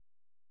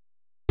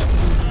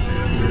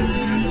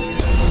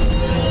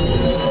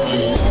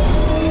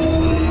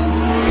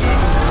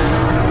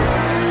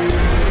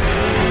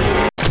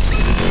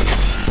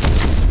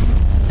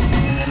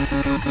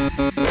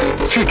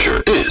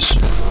future is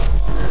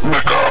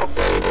Mecha.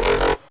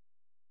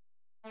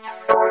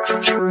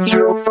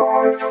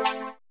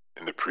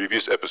 In the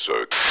previous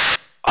episode,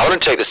 I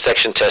want to take the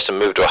section test and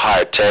move to a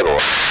higher table.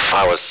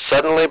 I was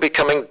suddenly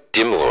becoming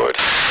Dim Lord.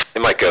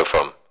 It might go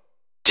from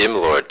Dim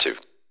Lord to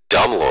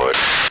Dumb Lord.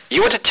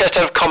 You want to test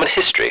out of common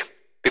history.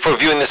 Before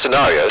viewing the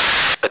scenarios,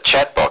 a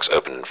chat box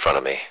opened in front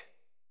of me.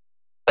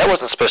 That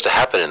wasn't supposed to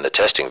happen in the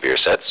testing Veer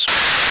sets.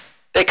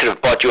 They could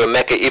have bought you a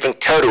mecha even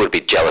Coda would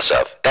be jealous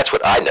of. That's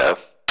what I know.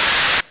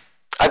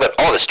 I've got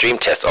all the stream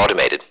tests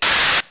automated.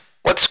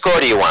 What score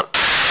do you want?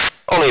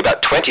 Only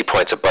about 20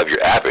 points above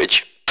your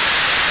average.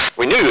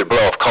 We knew you'd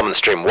blow off common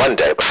stream one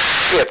day, but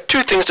we have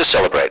two things to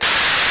celebrate.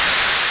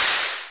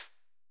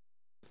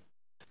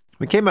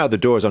 We came out of the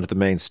doors onto the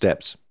main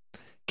steps.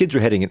 Kids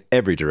were heading in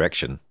every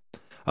direction.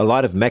 A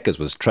line of mechas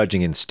was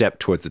trudging in step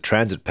towards the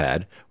transit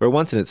pad, where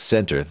once in its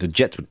center, the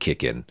jets would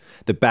kick in,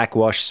 the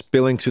backwash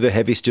spilling through the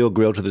heavy steel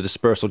grill to the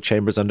dispersal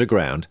chambers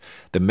underground,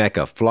 the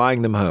mecha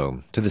flying them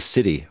home, to the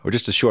city, or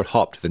just a short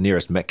hop to the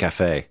nearest mech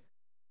cafe.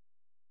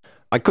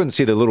 I couldn't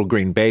see the little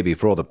green baby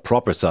for all the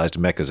proper-sized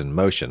mechas in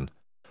motion,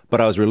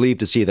 but I was relieved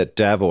to see that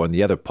Davor and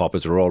the other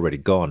poppers were already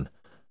gone.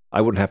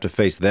 I wouldn't have to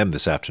face them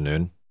this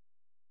afternoon.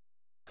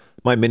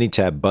 My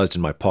mini-tab buzzed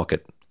in my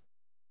pocket.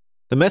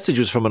 The message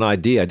was from an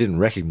ID I didn't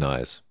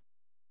recognize.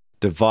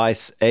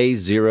 Device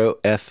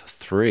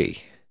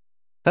A0F3.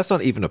 That's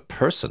not even a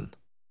person.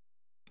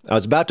 I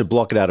was about to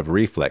block it out of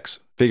reflex,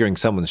 figuring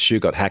someone's shoe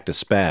got hacked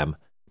as spam,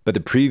 but the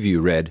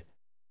preview read,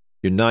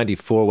 "Your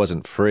 94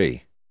 wasn't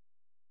free."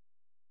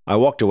 I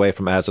walked away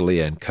from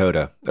Azalea and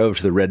Coda, over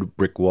to the red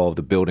brick wall of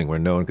the building where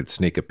no one could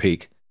sneak a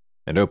peek,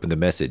 and opened the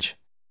message.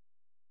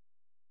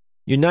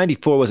 "Your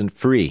 94 wasn't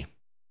free.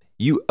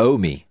 You owe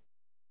me.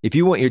 If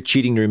you want your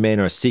cheating to remain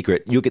our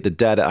secret, you'll get the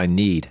data I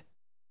need.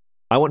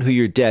 I want who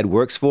your dad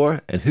works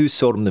for and who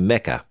sold him the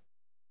mecha.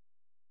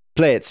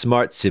 Play it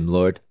smart,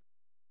 Simlord.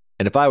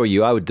 And if I were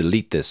you, I would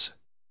delete this.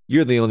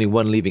 You're the only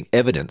one leaving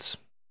evidence."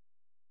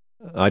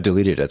 I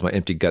deleted it as my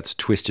empty guts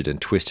twisted and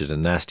twisted a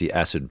nasty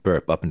acid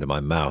burp up into my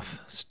mouth,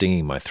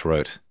 stinging my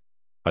throat.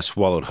 I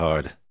swallowed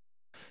hard.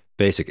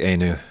 Basic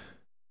Anu.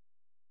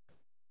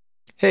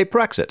 "Hey,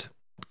 Praxit,"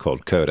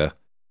 called Coda.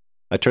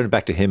 I turned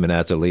back to him and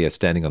Azalea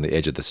standing on the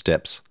edge of the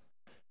steps.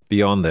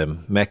 Beyond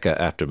them, mecha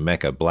after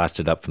mecha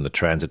blasted up from the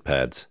transit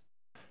pads.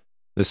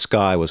 The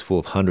sky was full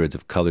of hundreds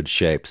of colored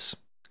shapes,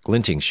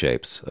 glinting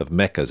shapes of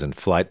mechas in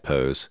flight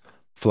pose,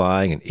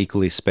 flying in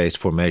equally spaced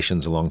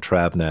formations along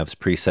Travnav's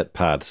preset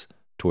paths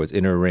towards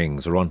inner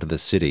rings or onto the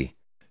city,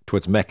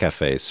 towards mech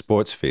cafes,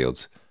 sports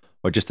fields,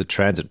 or just the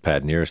transit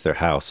pad nearest their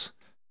house.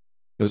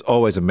 It was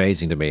always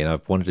amazing to me, and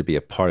I've wanted to be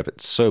a part of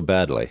it so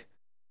badly.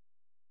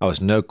 I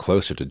was no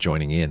closer to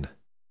joining in.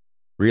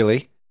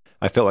 Really,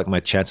 I felt like my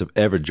chance of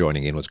ever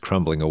joining in was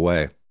crumbling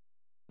away.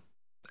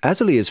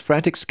 "Azalea's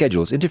frantic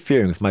schedule is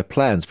interfering with my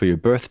plans for your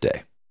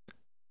birthday."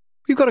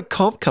 "We've got a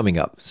comp coming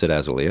up," said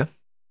Azalea.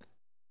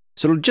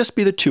 "So it'll just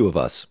be the two of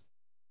us."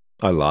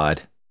 I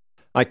lied.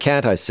 "I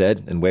can't," I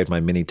said, and waved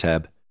my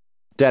mini-tab.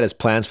 "Dad has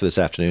plans for this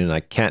afternoon, and I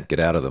can't get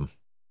out of them."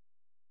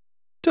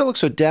 "Don't look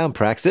so down,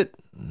 Praxit,"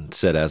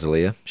 said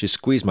Azalea. She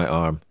squeezed my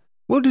arm.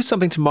 "We'll do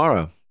something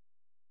tomorrow."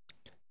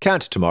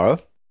 "Can't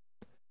tomorrow."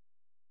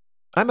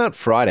 "I'm out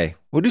Friday.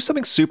 We'll do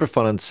something super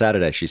fun on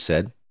Saturday," she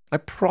said. "I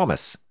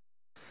promise."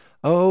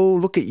 "Oh,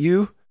 look at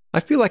you. I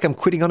feel like I'm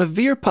quitting on a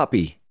Veer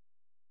puppy."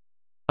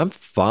 "I'm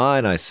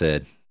fine," I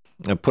said.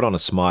 I put on a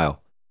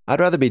smile. "I'd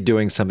rather be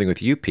doing something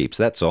with you peeps,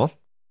 that's all."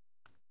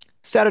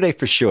 "Saturday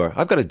for sure.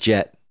 I've got a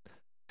jet,"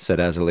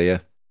 said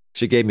Azalea.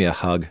 She gave me a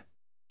hug,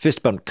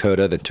 fist bumped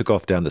Coda, then took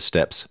off down the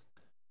steps.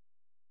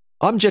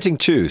 "I'm jetting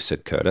too,"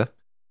 said Coda.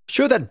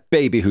 "Show that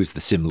baby who's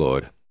the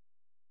Simlord."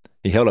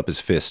 He held up his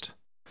fist.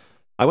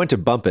 I went to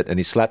bump it, and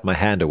he slapped my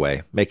hand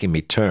away, making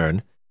me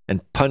turn,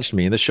 and punched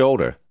me in the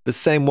shoulder, the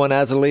same one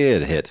Azalea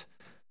had hit.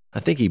 I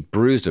think he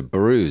bruised a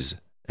bruise,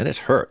 and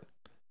it hurt.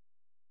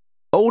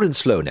 "Old and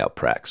slow now,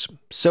 Prax.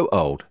 So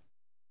old.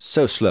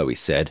 So slow," he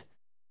said,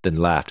 then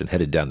laughed and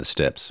headed down the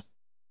steps.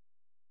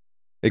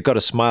 It got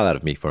a smile out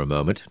of me for a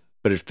moment,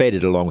 but it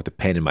faded along with the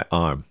pain in my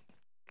arm.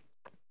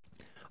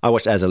 I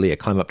watched Azalea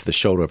climb up to the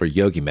shoulder of her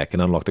yogi mech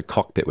and unlock the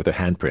cockpit with her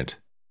handprint.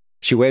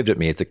 She waved at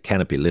me as the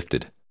canopy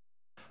lifted.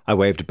 I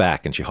waved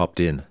back and she hopped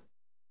in.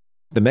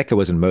 The mecha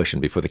was in motion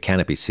before the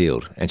canopy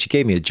sealed, and she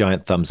gave me a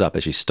giant thumbs up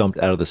as she stomped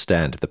out of the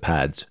stand to the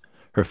pads,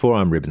 her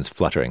forearm ribbons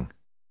fluttering.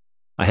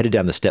 I headed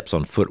down the steps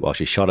on foot while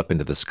she shot up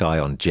into the sky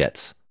on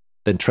jets.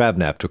 Then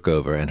Travnav took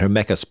over, and her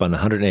mecha spun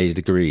 180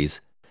 degrees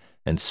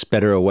and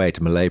sped her away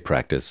to melee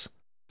practice,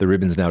 the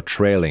ribbons now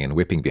trailing and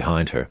whipping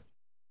behind her.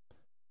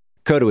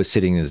 Coda was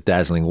sitting in his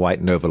dazzling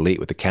white Nova Elite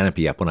with the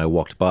canopy up when I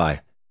walked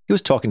by. He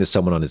was talking to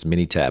someone on his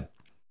mini-tab.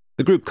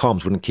 The group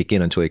comms wouldn't kick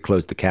in until he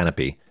closed the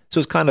canopy, so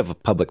it was kind of a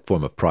public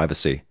form of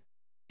privacy.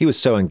 He was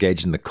so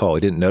engaged in the call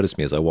he didn't notice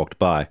me as I walked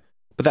by,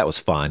 but that was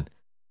fine.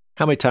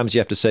 How many times do you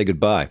have to say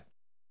goodbye?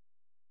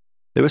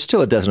 There were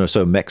still a dozen or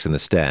so mechs in the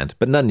stand,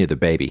 but none near the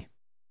baby.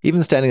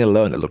 Even standing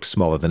alone, it looked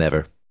smaller than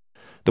ever.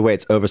 The way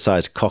its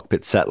oversized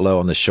cockpit sat low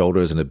on the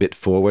shoulders and a bit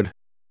forward,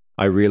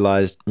 I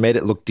realized made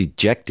it look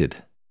dejected.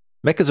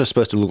 Mechas are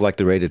supposed to look like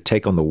they're ready to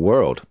take on the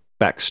world.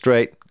 Back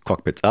straight,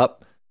 cockpits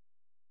up.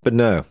 But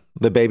no,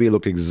 the baby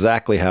looked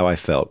exactly how I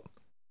felt.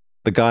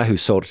 The guy who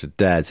sold it to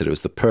Dad said it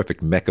was the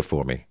perfect mecha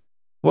for me.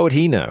 What would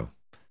he know?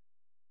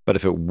 But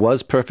if it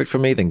was perfect for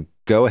me, then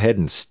go ahead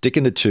and stick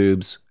in the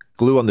tubes,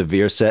 glue on the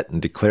veer set,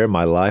 and declare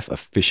my life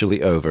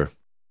officially over.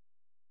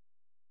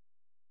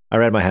 I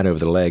ran my hand over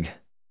the leg,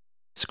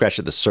 scratched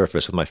at the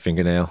surface with my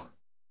fingernail.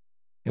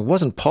 It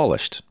wasn't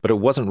polished, but it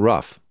wasn't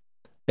rough.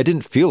 It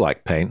didn't feel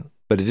like paint,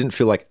 but it didn't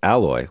feel like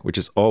alloy, which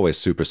is always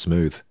super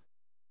smooth.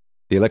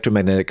 The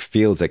electromagnetic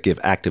fields that give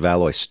active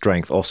alloy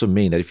strength also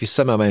mean that if you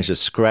somehow manage to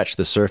scratch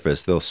the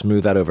surface, they'll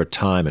smooth out over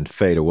time and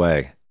fade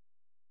away.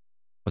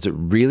 Was it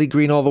really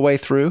green all the way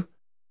through?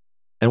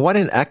 And why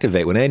didn't it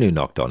activate when Anu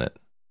knocked on it?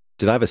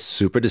 Did I have a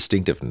super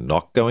distinctive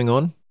knock going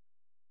on?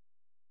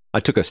 I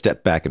took a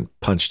step back and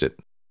punched it.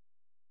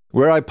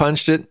 Where I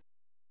punched it?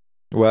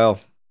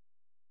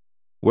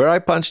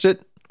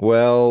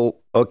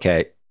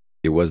 Okay,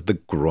 it was the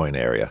groin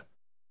area.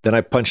 Then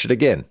I punched it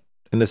again,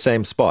 in the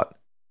same spot.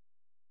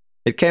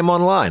 It came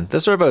online. The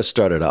servo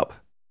started up.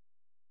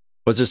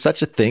 Was there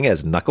such a thing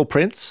as knuckle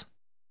prints?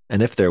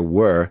 And if there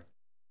were,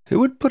 who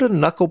would put a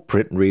knuckle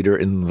print reader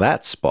in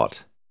that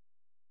spot?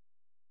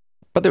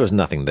 But there was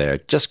nothing there,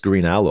 just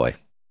green alloy.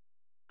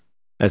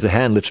 As the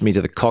hand lifted me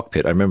to the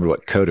cockpit, I remembered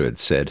what Coda had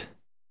said.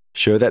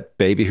 Show that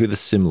baby who the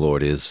Sim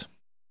Lord is.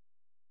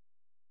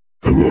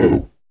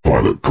 Hello,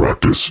 pilot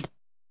practice.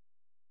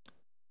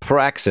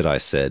 Praxit, I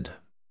said.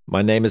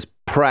 My name is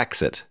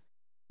Praxit.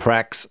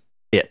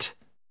 Praxit.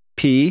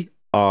 P-R-A-X-I-T.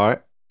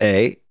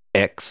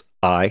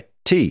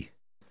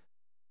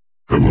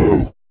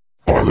 Hello,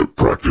 pilot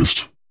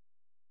practice.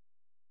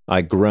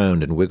 I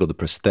groaned and wiggled the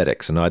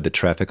prosthetics and eyed the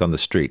traffic on the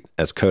street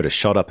as Coda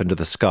shot up into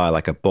the sky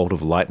like a bolt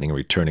of lightning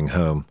returning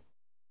home.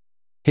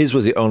 His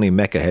was the only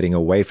mecha heading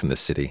away from the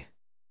city.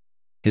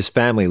 His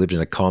family lived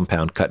in a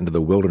compound cut into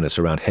the wilderness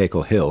around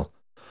Hakel Hill,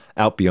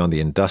 out beyond the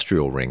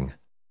industrial ring.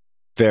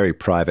 Very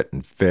private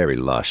and very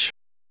lush.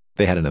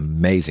 They had an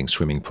amazing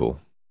swimming pool.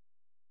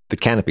 The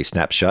canopy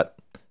snapped shut.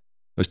 It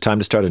was time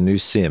to start a new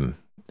sim.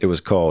 It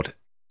was called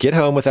Get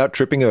Home Without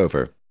Tripping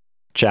Over.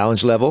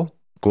 Challenge level,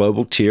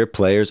 global tier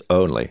players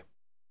only.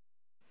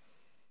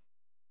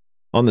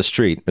 On the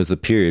street was the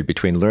period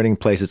between learning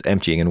places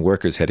emptying and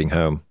workers heading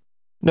home.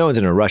 No one's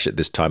in a rush at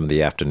this time of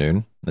the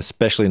afternoon,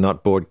 especially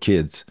not bored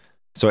kids,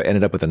 so I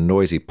ended up with a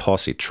noisy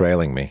posse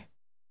trailing me.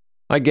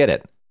 I get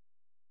it.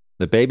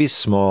 The baby's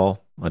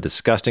small, a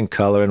disgusting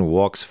color, and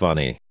walks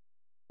funny,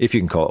 if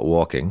you can call it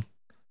walking.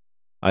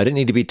 I didn't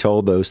need to be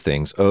told those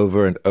things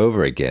over and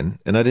over again,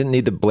 and I didn't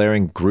need the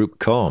blaring group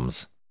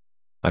comms.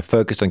 I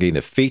focused on getting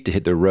the feet to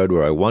hit the road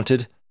where I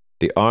wanted,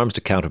 the arms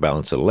to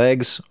counterbalance the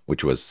legs,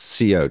 which was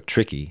CO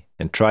tricky,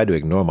 and tried to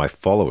ignore my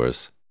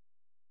followers.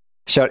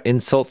 Shout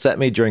insults at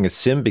me during a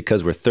sim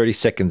because we're 30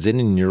 seconds in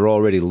and you're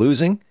already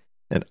losing,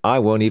 and I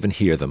won't even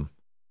hear them.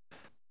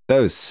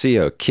 Those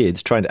CO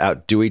kids trying to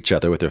outdo each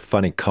other with their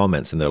funny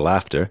comments and their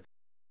laughter,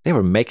 they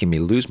were making me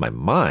lose my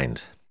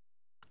mind.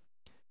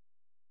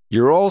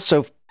 You're all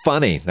so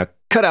funny. Now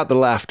cut out the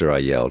laughter, I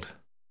yelled.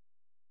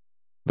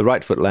 The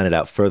right foot landed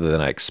out further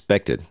than I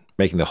expected,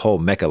 making the whole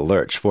mecha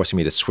lurch, forcing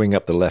me to swing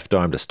up the left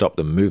arm to stop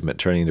the movement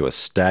turning into a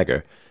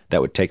stagger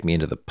that would take me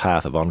into the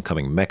path of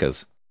oncoming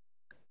mechas.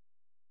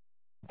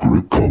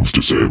 Group comms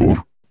disabled.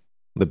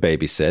 The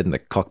baby said, and the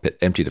cockpit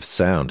emptied of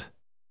sound.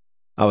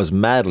 I was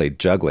madly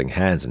juggling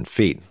hands and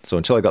feet, so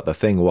until I got the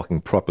thing walking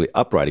properly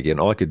upright again,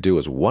 all I could do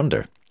was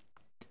wonder.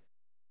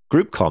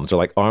 Group comms are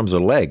like arms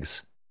or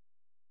legs.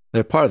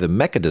 They're part of the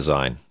mecha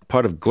design,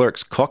 part of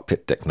Glurk's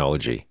cockpit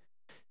technology.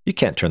 You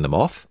can't turn them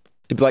off.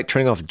 It'd be like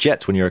turning off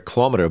jets when you're a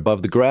kilometer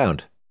above the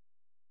ground.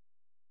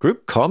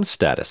 Group comms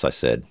status, I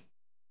said.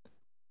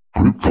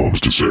 Group comms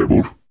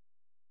disabled.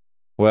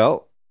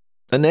 Well,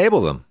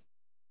 enable them.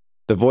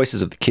 The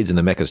voices of the kids in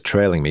the mechas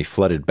trailing me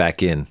flooded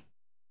back in.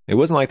 It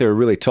wasn't like they were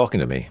really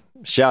talking to me,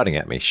 shouting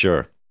at me,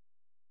 sure.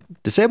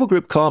 Disable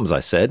group comms, I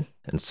said,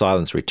 and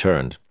silence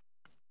returned.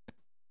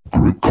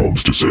 Group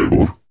comms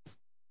disabled.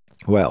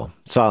 Well,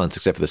 silence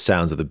except for the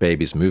sounds of the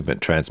baby's movement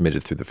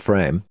transmitted through the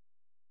frame.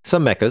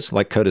 Some mechas,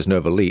 like Coda's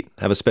Nova Elite,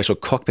 have a special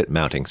cockpit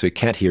mounting so you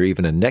can't hear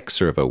even a neck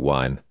servo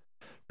whine.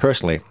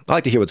 Personally, I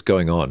like to hear what's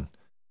going on,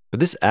 but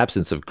this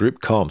absence of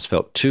group comms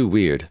felt too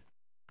weird.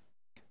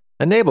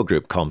 Enable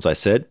group comms, I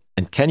said,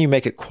 and can you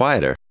make it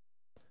quieter?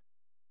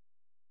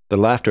 The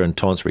laughter and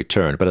taunts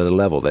returned, but at a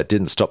level that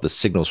didn't stop the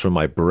signals from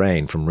my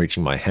brain from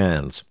reaching my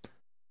hands.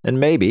 And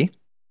maybe,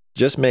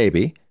 just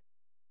maybe,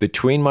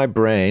 between my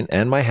brain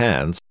and my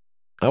hands,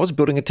 I was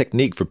building a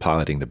technique for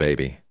piloting the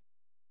baby.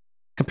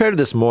 Compared to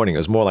this morning, it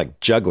was more like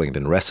juggling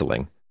than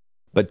wrestling,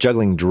 but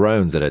juggling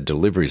drones that had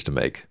deliveries to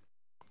make.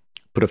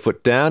 Put a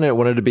foot down and it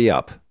wanted to be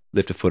up.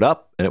 Lift a foot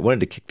up and it wanted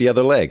to kick the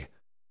other leg.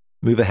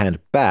 Move a hand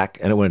back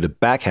and it wanted to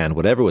backhand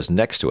whatever was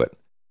next to it.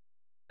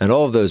 And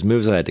all of those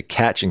moves I had to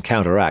catch and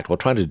counteract while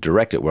trying to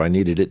direct it where I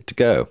needed it to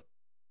go.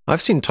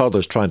 I've seen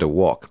toddlers trying to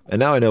walk, and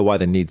now I know why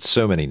they need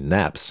so many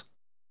naps.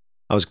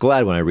 I was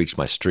glad when I reached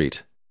my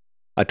street.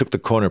 I took the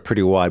corner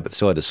pretty wide but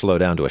still had to slow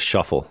down to a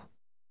shuffle.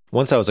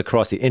 Once I was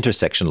across the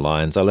intersection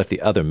lines, I left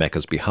the other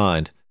mechas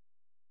behind.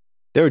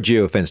 They were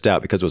geo-fenced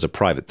out because it was a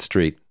private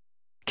street.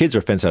 Kids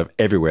are fenced out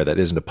everywhere that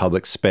isn't a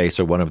public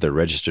space or one of their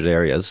registered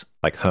areas,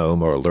 like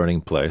home or a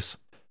learning place.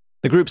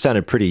 The group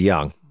sounded pretty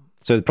young,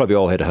 so they'd probably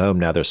all head home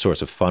now their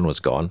source of fun was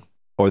gone,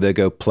 or they'd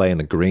go play in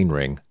the green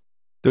ring.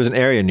 There was an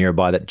area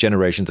nearby that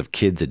generations of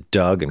kids had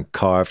dug and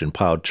carved and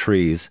piled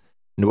trees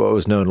into what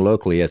was known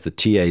locally as the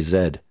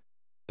TAZ,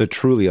 the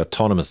Truly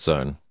Autonomous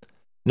Zone.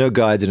 No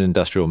guides in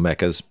industrial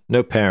mechas,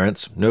 no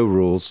parents, no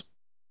rules.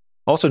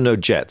 Also no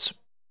jets.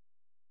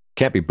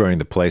 Can't be burning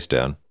the place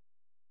down.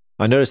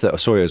 I noticed that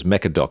Osorio's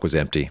mecha dock was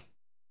empty.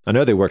 I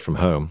know they worked from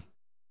home,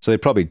 so they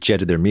probably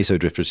jetted their miso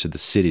drifters to the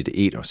city to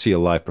eat or see a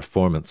live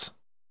performance.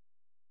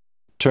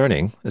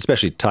 Turning,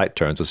 especially tight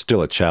turns, was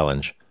still a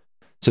challenge,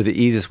 so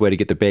the easiest way to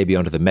get the baby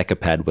onto the mecha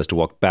pad was to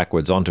walk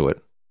backwards onto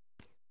it.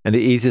 And the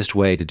easiest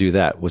way to do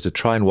that was to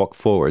try and walk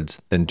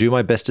forwards, then do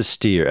my best to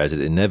steer as it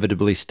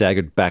inevitably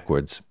staggered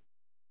backwards.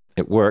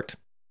 It worked.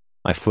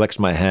 I flexed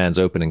my hands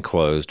open and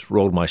closed,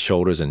 rolled my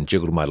shoulders and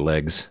jiggled my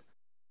legs.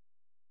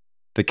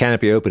 The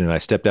canopy opened and I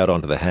stepped out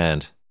onto the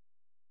hand.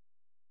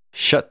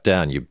 "Shut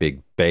down, you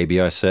big baby,"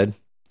 I said.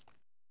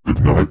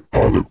 Good night,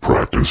 pilot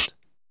practice.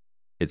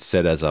 It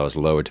said as I was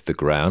lowered to the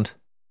ground.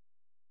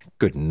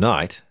 Good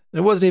night?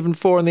 It wasn't even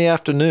 4 in the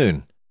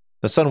afternoon.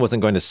 The sun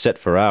wasn't going to set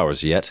for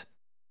hours yet.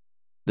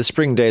 The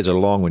spring days are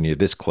long when you're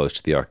this close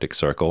to the Arctic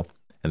Circle,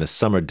 and the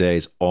summer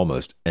days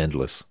almost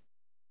endless.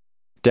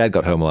 Dad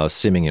got home while I was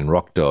simming in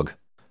Rock Dog.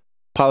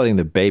 Piloting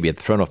the baby had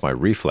thrown off my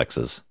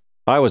reflexes.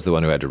 I was the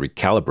one who had to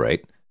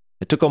recalibrate.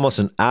 It took almost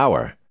an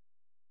hour.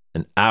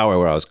 An hour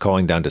where I was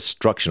calling down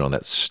destruction on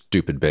that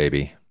stupid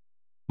baby.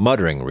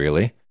 Muttering,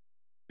 really,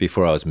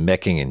 before I was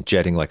meching and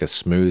jetting like a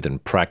smooth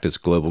and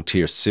practiced global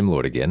tier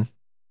simlord again.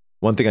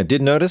 One thing I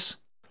did notice?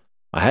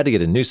 I had to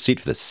get a new seat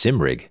for the sim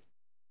rig.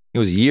 It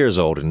was years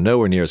old and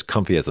nowhere near as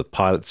comfy as the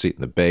pilot seat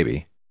in the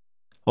baby.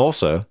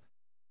 Also,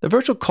 the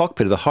virtual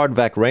cockpit of the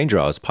hardvac Ranger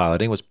I was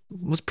piloting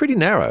was pretty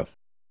narrow.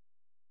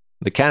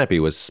 The canopy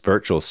was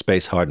virtual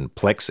space-hardened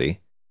plexi,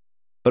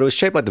 but it was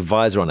shaped like the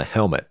visor on a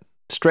helmet.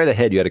 Straight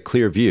ahead you had a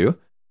clear view,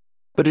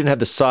 but it didn't have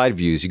the side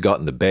views you got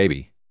in the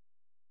baby.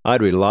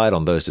 I'd relied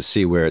on those to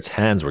see where its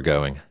hands were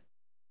going.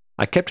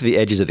 I kept to the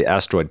edges of the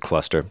asteroid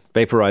cluster,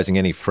 vaporizing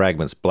any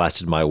fragments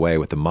blasted my way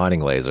with the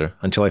mining laser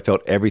until I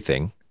felt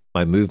everything,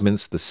 my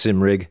movements, the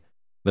sim rig,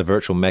 the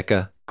virtual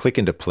mecha, click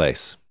into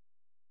place.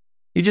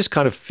 You just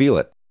kind of feel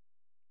it.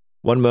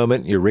 One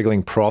moment you're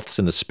wriggling profs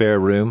in the spare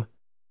room.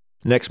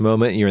 The next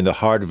moment you're in the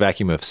hard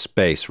vacuum of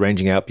space,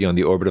 ranging out beyond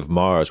the orbit of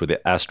Mars where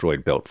the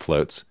asteroid belt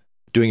floats,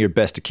 doing your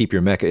best to keep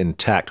your mecha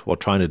intact while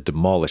trying to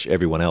demolish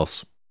everyone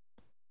else.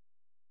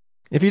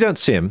 If you don't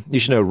sim, you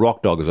should know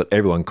Rock Dog is what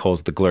everyone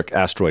calls the Glurk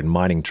asteroid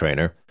mining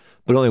trainer,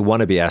 but only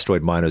wannabe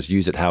asteroid miners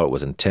use it how it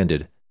was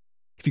intended.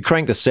 If you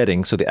crank the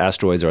settings so the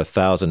asteroids are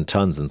 1,000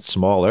 tons and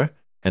smaller,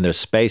 and their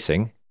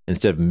spacing,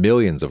 instead of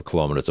millions of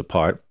kilometers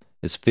apart,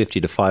 is 50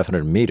 to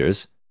 500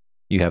 meters,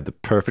 you have the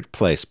perfect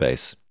play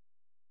space.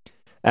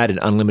 Add in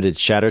unlimited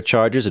shatter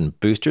charges and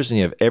boosters and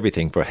you have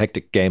everything for a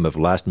hectic game of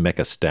last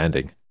mecha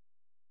standing.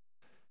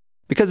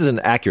 Because it's an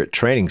accurate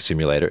training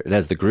simulator, it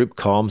has the group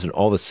comms and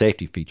all the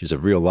safety features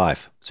of real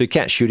life, so you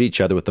can't shoot each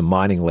other with the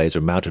mining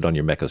laser mounted on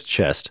your mecha's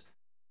chest.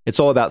 It's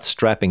all about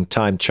strapping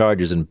timed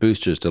charges and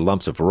boosters to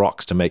lumps of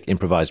rocks to make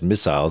improvised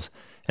missiles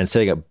and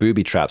setting up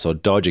booby traps or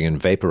dodging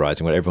and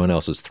vaporizing what everyone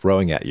else is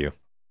throwing at you.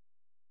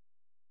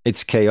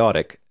 It's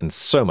chaotic and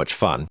so much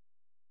fun.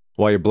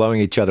 While you're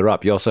blowing each other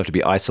up, you also have to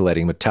be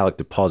isolating metallic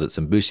deposits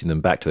and boosting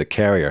them back to the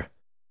carrier.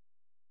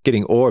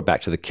 Getting ore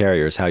back to the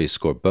carrier is how you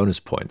score bonus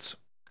points.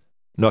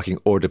 Knocking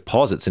ore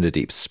deposits into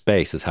deep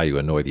space is how you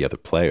annoy the other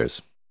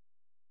players.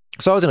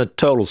 So I was in a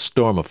total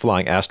storm of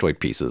flying asteroid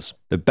pieces.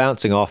 They're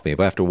bouncing off me,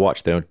 but I have to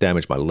watch they don't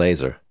damage my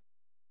laser.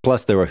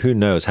 Plus there were who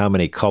knows how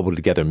many cobbled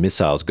together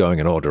missiles going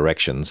in all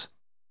directions.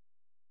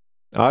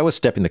 I was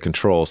stepping the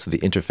controls to the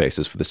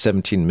interfaces for the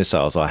 17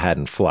 missiles I had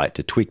in flight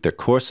to tweak their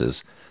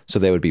courses so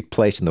they would be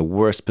placed in the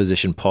worst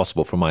position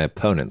possible for my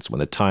opponents when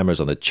the timers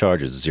on the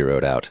charges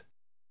zeroed out.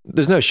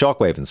 There's no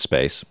shockwave in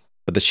space,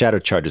 but the shatter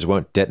charges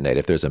won't detonate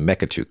if there's a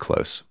mecha too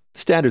close.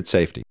 Standard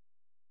safety.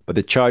 But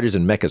the charges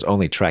and mechas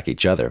only track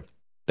each other.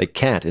 They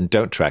can't and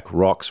don't track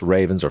rocks,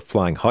 ravens, or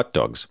flying hot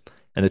dogs,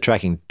 and the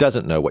tracking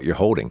doesn't know what you're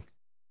holding.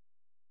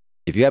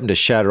 If you happen to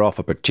shatter off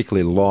a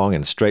particularly long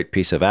and straight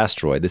piece of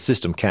asteroid, the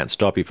system can't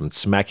stop you from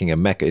smacking a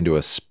mecha into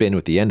a spin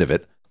with the end of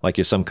it, like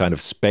you're some kind of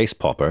space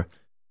popper,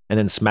 and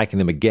then smacking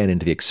them again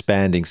into the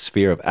expanding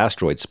sphere of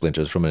asteroid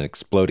splinters from an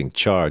exploding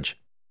charge.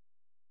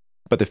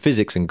 But the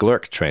physics in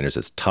Glurk trainers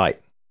is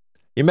tight.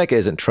 Your mecha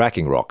isn't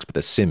tracking rocks, but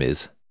the sim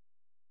is.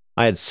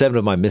 I had 7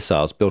 of my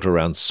missiles built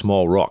around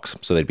small rocks,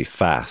 so they'd be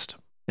fast.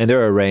 And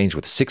they're arranged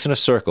with 6 in a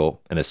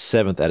circle and a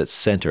 7th at its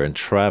center and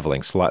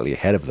traveling slightly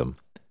ahead of them.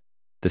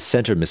 The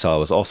center missile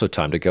was also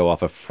timed to go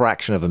off a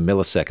fraction of a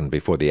millisecond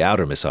before the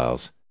outer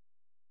missiles.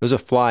 It was a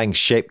flying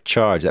shaped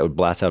charge that would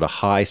blast out a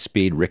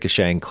high-speed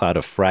ricocheting cloud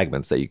of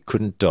fragments that you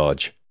couldn't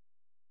dodge.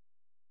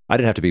 I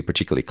didn't have to be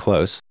particularly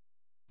close,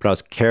 but I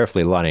was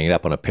carefully lining it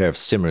up on a pair of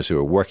simmers who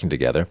were working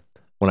together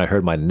when I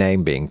heard my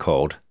name being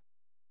called.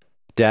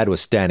 Dad was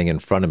standing in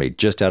front of me,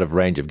 just out of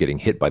range of getting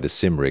hit by the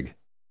sim rig.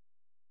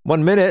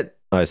 1 minute,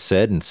 I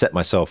said, and set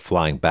myself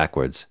flying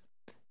backwards.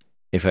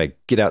 If I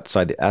get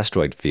outside the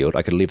asteroid field,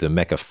 I could leave the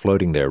mecha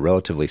floating there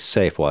relatively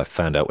safe while I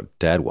found out what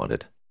Dad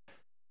wanted.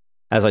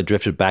 As I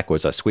drifted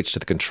backwards, I switched to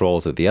the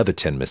controls of the other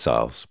 10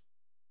 missiles.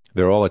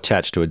 They were all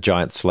attached to a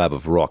giant slab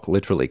of rock,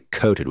 literally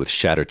coated with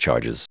shatter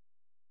charges.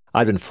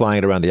 I'd been flying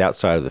it around the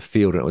outside of the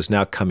field, and it was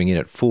now coming in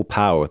at full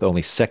power with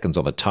only seconds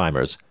on the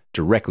timers,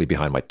 directly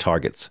behind my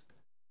targets.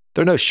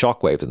 There are no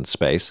shockwaves in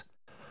space,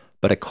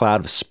 but a cloud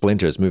of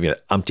splinters moving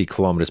at umpty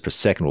kilometers per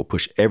second will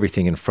push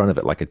everything in front of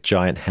it like a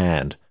giant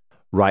hand,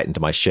 right into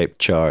my shaped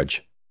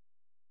charge.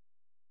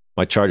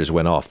 My charges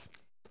went off.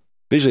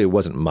 Visually, it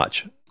wasn't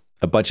much.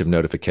 A bunch of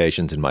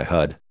notifications in my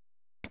HUD.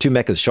 2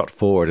 mechas shot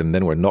forward and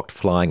then were knocked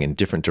flying in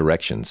different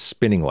directions,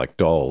 spinning like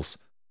dolls.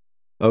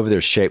 Over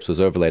their shapes was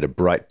overlaid a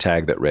bright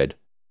tag that read,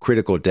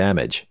 "Critical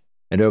damage,"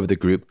 and over the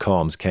group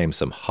comms came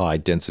some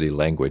high-density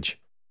language.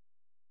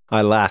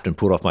 I laughed and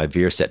pulled off my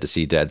veer set to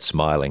see Dad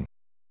smiling.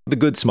 The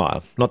good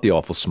smile, not the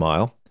awful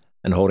smile,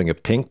 and holding a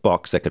pink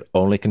box that could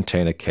only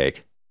contain a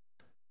cake.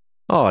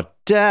 "Oh,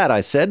 Dad,"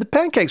 I said, "the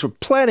pancakes were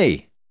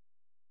plenty."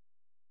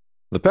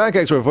 "The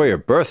pancakes were for your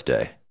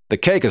birthday. The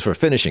cake is for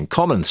finishing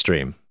Common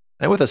Stream,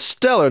 and with a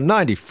stellar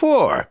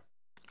 94!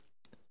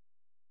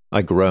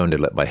 I groaned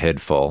and let my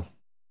head fall.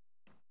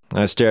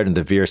 I stared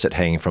into the veer set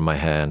hanging from my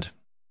hand.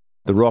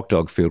 The rock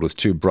dog field was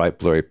 2 bright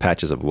blurry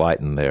patches of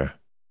light in there,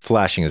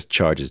 flashing as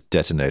charges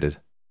detonated.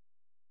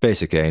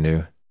 Basic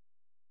Anu.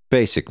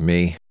 Basic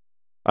me.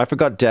 I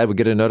forgot Dad would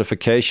get a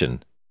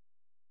notification.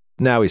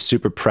 Now he's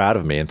super proud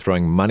of me and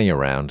throwing money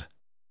around.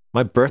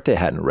 My birthday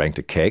hadn't ranked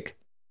a cake,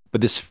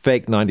 but this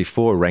fake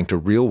 94 ranked a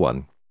real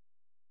one.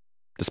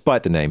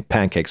 Despite the name,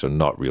 pancakes are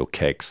not real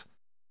cakes.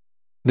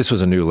 This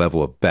was a new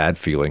level of bad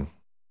feeling.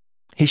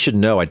 He should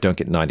know I don't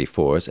get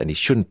 94s, and he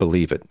shouldn't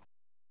believe it.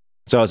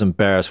 So I was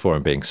embarrassed for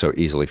him being so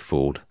easily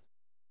fooled.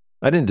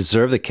 I didn't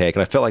deserve the cake,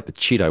 and I felt like the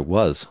cheat I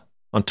was.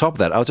 On top of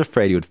that, I was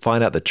afraid he would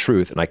find out the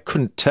truth, and I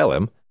couldn't tell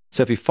him,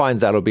 so if he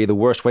finds out, it'll be the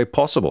worst way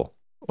possible,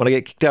 when I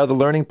get kicked out of the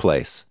learning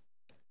place.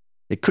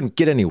 It couldn't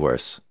get any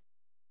worse.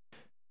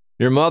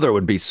 "Your mother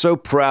would be so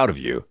proud of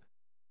you."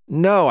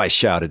 "No," I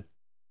shouted.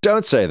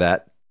 "Don't say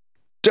that.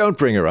 Don't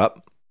bring her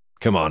up.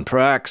 Come on,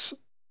 Prax."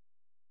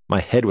 My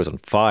head was on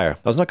fire.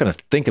 I was not going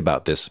to think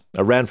about this.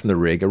 I ran from the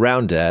rig,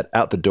 around Dad,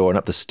 out the door, and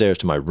up the stairs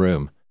to my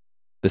room.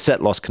 The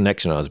set lost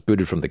connection and I was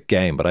booted from the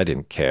game, but I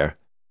didn't care.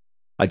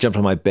 I jumped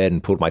on my bed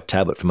and pulled my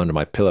tablet from under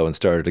my pillow and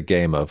started a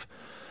game of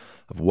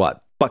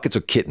what? Buckets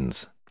or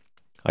kittens?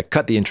 I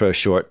cut the intro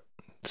short,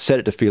 set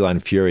it to feline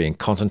fury, and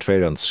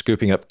concentrated on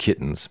scooping up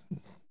kittens.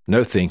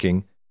 No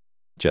thinking.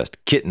 Just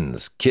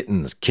kittens,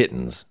 kittens,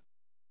 kittens.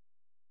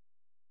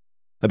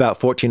 About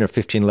 14 or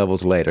 15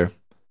 levels later,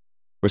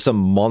 where some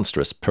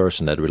monstrous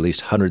person had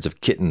released hundreds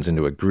of kittens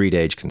into a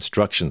greed-age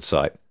construction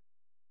site,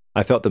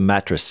 I felt the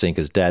mattress sink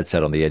as Dad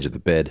sat on the edge of the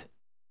bed.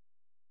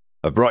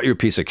 "I've brought you a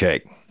piece of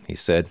cake," he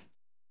said.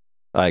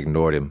 I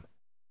ignored him.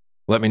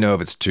 "Let me know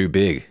if it's too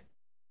big."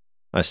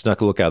 I snuck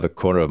a look out of the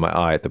corner of my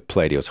eye at the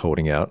plate he was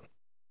holding out.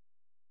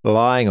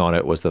 Lying on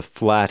it was the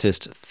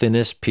flattest,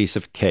 thinnest piece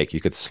of cake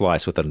you could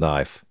slice with a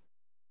knife.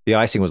 The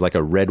icing was like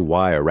a red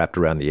wire wrapped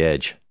around the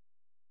edge.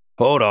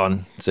 "Hold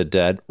on," said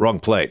Dad.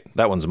 "Wrong plate.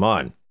 That one's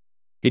mine."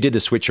 He did the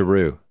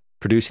switcheroo,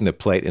 producing the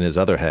plate in his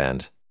other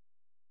hand.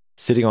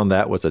 Sitting on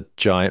that was a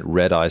giant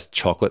red-iced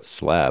chocolate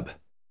slab.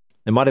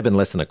 It might have been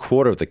less than a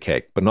quarter of the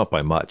cake, but not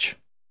by much.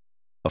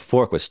 A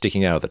fork was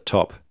sticking out of the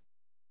top.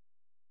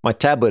 My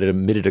tablet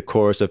emitted a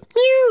chorus of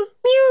meow,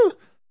 meow,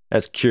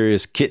 as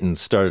curious kittens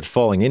started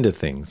falling into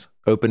things.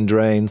 Open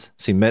drains,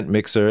 cement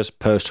mixers,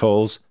 post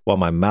holes, while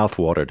my mouth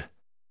watered.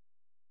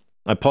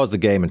 I paused the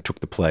game and took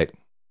the plate.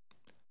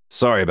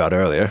 "Sorry about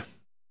earlier,"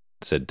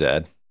 said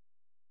Dad.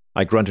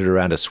 I grunted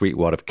around a sweet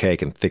wad of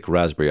cake and thick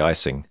raspberry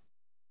icing.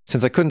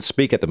 Since I couldn't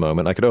speak at the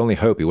moment, I could only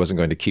hope he wasn't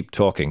going to keep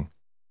talking.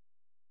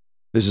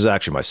 "This is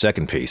actually my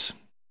second piece,"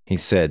 he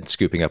said,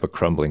 scooping up a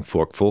crumbling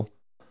forkful.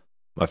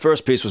 "My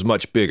first piece was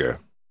much bigger,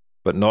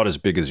 but not as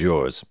big as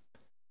yours."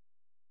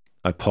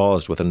 I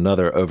paused with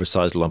another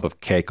oversized lump of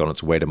cake on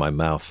its way to my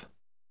mouth.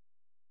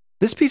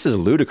 "This piece is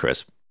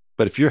ludicrous,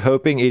 but if you're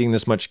hoping eating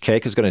this much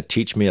cake is going to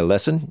teach me a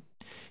lesson,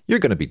 you're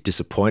going to be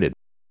disappointed,"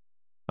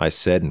 I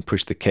said and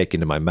pushed the cake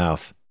into my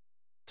mouth.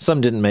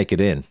 Some didn't make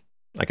it in.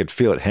 I could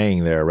feel it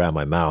hanging there around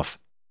my mouth.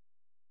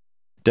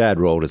 Dad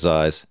rolled his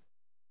eyes.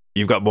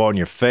 "You've got more on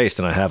your face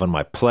than I have on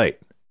my plate."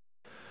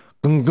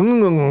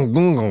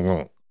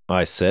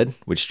 I said,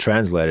 which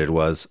translated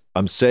was,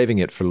 "I'm saving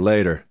it for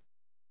later."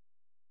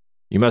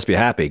 "You must be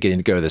happy getting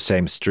to go to the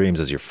same streams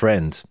as your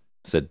friends,"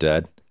 said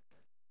Dad.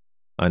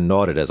 I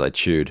nodded as I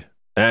chewed.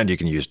 "And you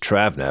can use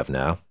TravNav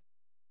now."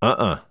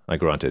 I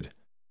grunted.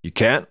 "You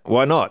can't?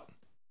 Why not?"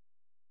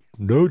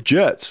 "No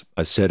jets,"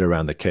 I said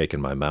around the cake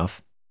in my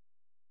mouth.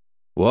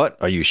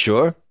 "What? Are you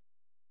sure?"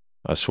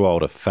 I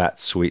swallowed a fat,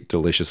 sweet,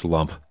 delicious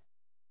lump.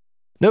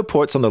 No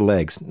ports on the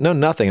legs, no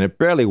nothing, and it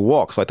barely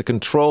walks like the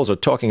controls are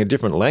talking a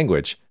different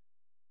language.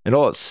 And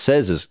all it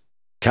says is,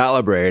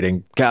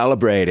 calibrating,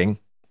 calibrating.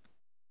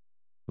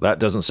 That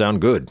doesn't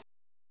sound good.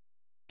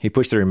 He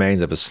pushed the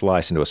remains of a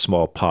slice into a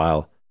small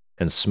pile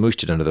and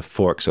smooshed it under the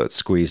fork so it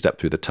squeezed up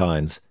through the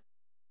tines.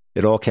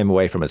 It all came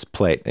away from his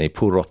plate, and he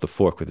pulled it off the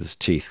fork with his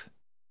teeth.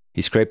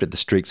 He scraped at the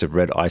streaks of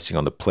red icing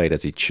on the plate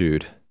as he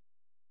chewed.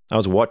 I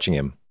was watching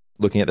him,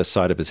 looking at the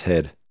side of his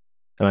head,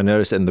 and I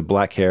noticed that in the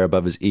black hair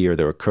above his ear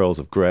there were curls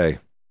of grey.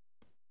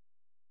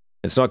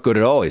 It's not good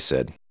at all, he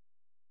said.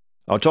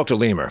 I'll talk to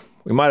Lemur.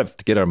 We might have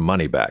to get our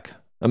money back.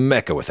 A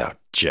mecha without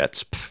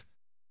jets. Pfft.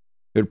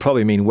 It would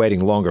probably mean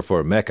waiting longer for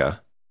a mecha.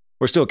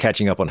 We're still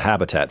catching up on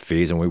habitat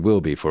fees, and we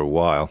will be for a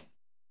while.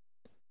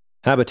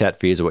 Habitat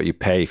fees are what you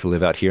pay if you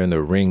live out here in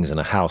the rings in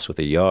a house with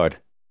a yard.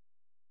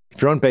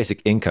 If you're on basic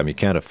income, you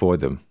can't afford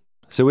them,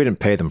 so we didn't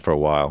pay them for a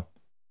while.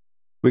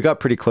 We got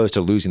pretty close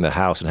to losing the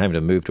house and having to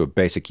move to a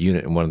basic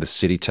unit in one of the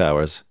city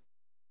towers.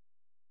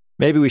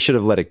 Maybe we should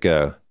have let it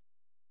go,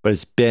 but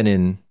it's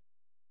been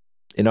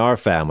in our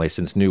family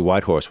since New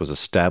Whitehorse was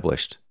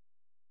established.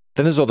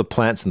 Then there's all the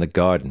plants in the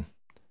garden.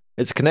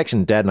 It's a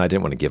connection Dad and I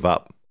didn't want to give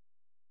up.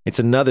 It's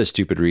another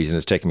stupid reason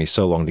it's taken me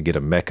so long to get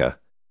a mecha.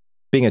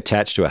 Being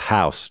attached to a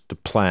house, to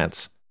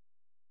plants.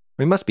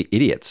 We must be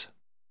idiots.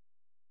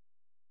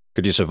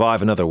 Could you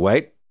survive another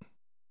wait?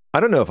 I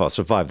don't know if I'll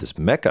survive this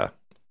mecha.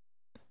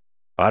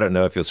 I don't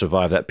know if you'll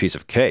survive that piece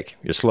of cake.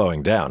 You're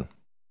slowing down.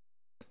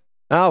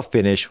 I'll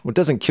finish. What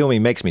doesn't kill me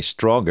makes me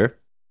stronger.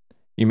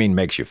 You mean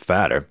makes you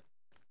fatter.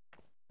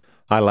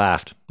 I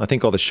laughed. I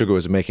think all the sugar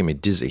was making me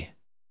dizzy.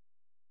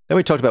 Then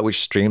we talked about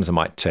which streams I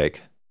might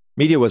take.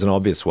 Media was an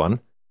obvious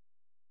one.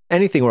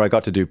 Anything where I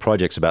got to do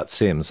projects about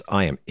Sims,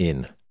 I am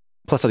in.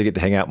 Plus I'd get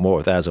to hang out more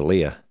with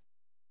Azalea.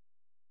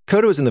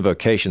 Coda was in the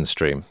vocation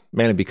stream,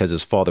 mainly because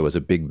his father was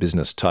a big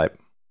business type.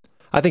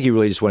 I think he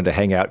really just wanted to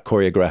hang out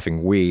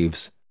choreographing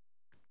weaves.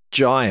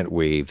 Giant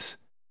weaves.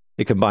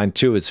 He combined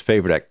two of his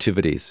favorite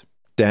activities,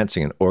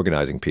 dancing and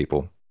organizing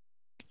people.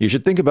 You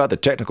should think about the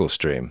technical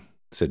stream,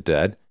 said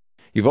Dad.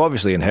 You've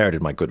obviously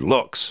inherited my good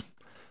looks,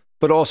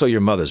 but also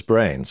your mother's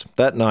brains.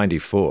 That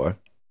 94.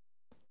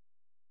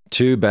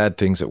 Two bad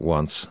things at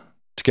once.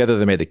 Together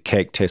they made the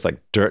cake taste like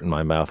dirt in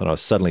my mouth, and I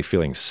was suddenly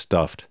feeling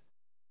stuffed.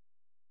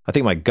 I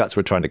think my guts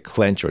were trying to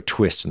clench or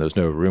twist, and there was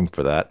no room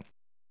for that.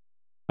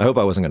 I hope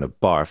I wasn't going to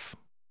barf.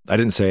 I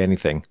didn't say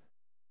anything.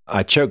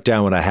 I choked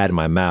down what I had in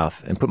my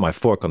mouth and put my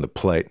fork on the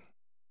plate.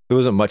 There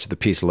wasn't much of the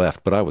piece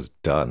left, but I was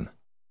done.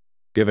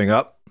 Giving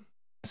up?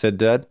 Said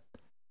Dad.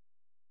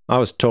 I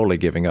was totally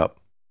giving up.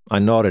 I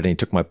nodded and he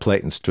took my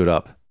plate and stood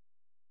up.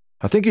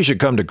 I think you should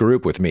come to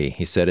group with me,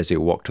 he said as he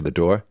walked to the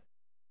door.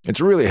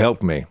 It's really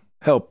helped me.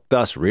 Helped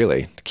us,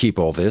 really, to keep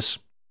all this.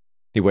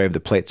 He waved the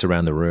plates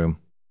around the room.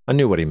 I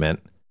knew what he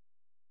meant.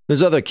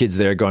 There's other kids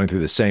there going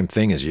through the same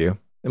thing as you.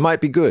 It might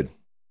be good.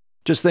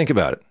 Just think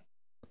about it.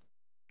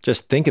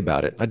 Just think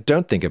about it. I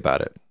don't think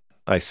about it.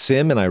 I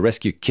sim and I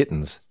rescue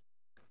kittens.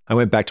 I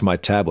went back to my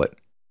tablet.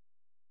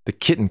 The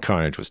kitten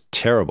carnage was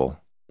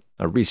terrible.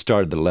 I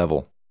restarted the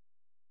level.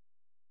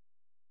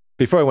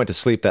 Before I went to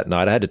sleep that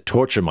night, I had to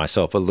torture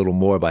myself a little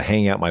more by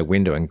hanging out my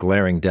window and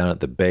glaring down at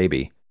the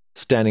baby,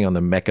 standing on the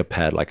mecha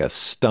pad like a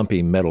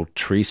stumpy metal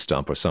tree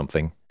stump or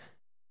something.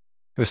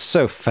 It was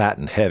so fat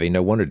and heavy,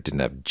 no wonder it didn't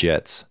have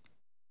jets.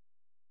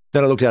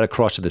 Then I looked out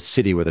across to the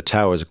city where the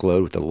towers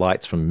glowed with the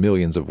lights from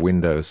millions of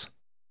windows.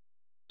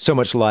 So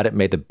much light it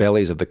made the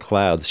bellies of the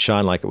clouds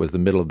shine like it was the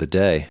middle of the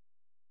day.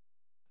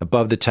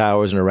 Above the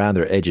towers and around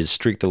their edges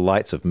streaked the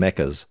lights of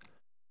mechas,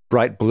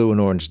 bright blue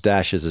and orange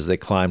dashes as they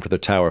climbed to the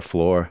tower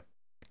floor,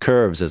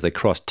 curves as they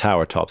crossed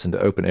tower tops into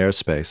open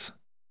airspace.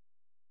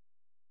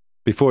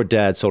 Before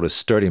Dad sold his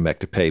sturdy mech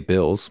to pay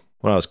bills,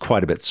 when I was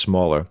quite a bit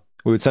smaller,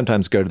 we would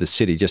sometimes go to the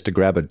city just to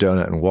grab a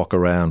donut and walk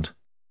around.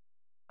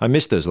 I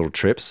missed those little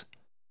trips.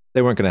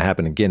 They weren't going to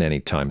happen again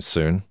anytime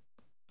soon,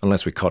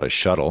 unless we caught a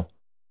shuttle.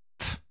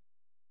 Pfft.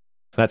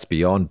 That's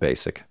beyond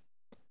basic.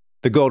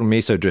 The golden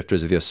miso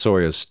drifters of the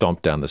Osorios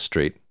stomped down the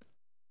street.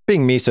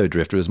 Being miso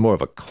drifter was more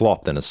of a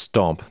clop than a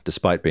stomp,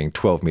 despite being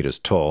 12 meters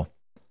tall.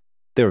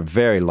 They were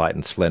very light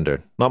and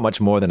slender, not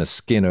much more than a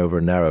skin over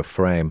a narrow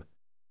frame.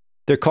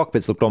 Their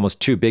cockpits looked almost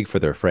too big for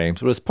their frames,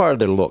 but it was part of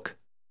their look.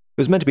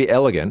 It was meant to be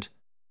elegant,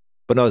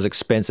 but not as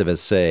expensive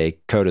as, say,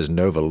 Coda's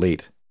Nova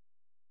Elite.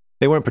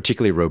 They weren't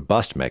particularly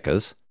robust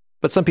mechas,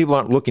 but some people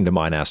aren't looking to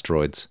mine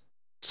asteroids.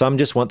 Some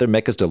just want their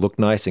mechas to look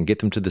nice and get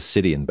them to the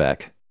city and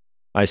back.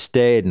 I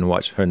stayed and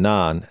watched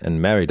Hernan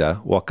and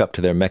Merida walk up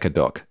to their mecha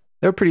dock.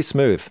 They were pretty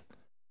smooth.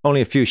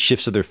 Only a few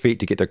shifts of their feet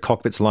to get their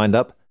cockpits lined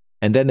up,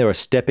 and then they were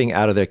stepping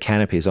out of their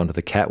canopies onto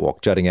the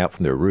catwalk jutting out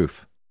from their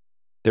roof.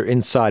 They're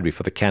inside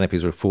before the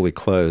canopies were fully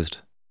closed.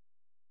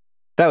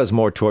 That was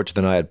more torture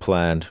than I had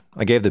planned.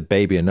 I gave the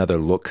baby another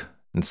look,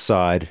 and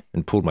sighed,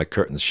 and pulled my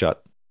curtains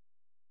shut.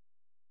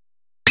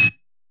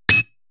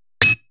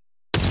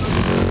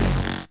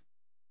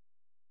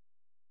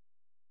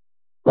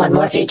 Want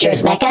more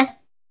Futures Mecha?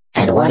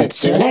 And want it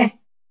sooner?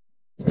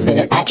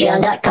 Visit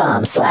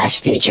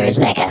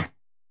patreon.com/FuturesMecha.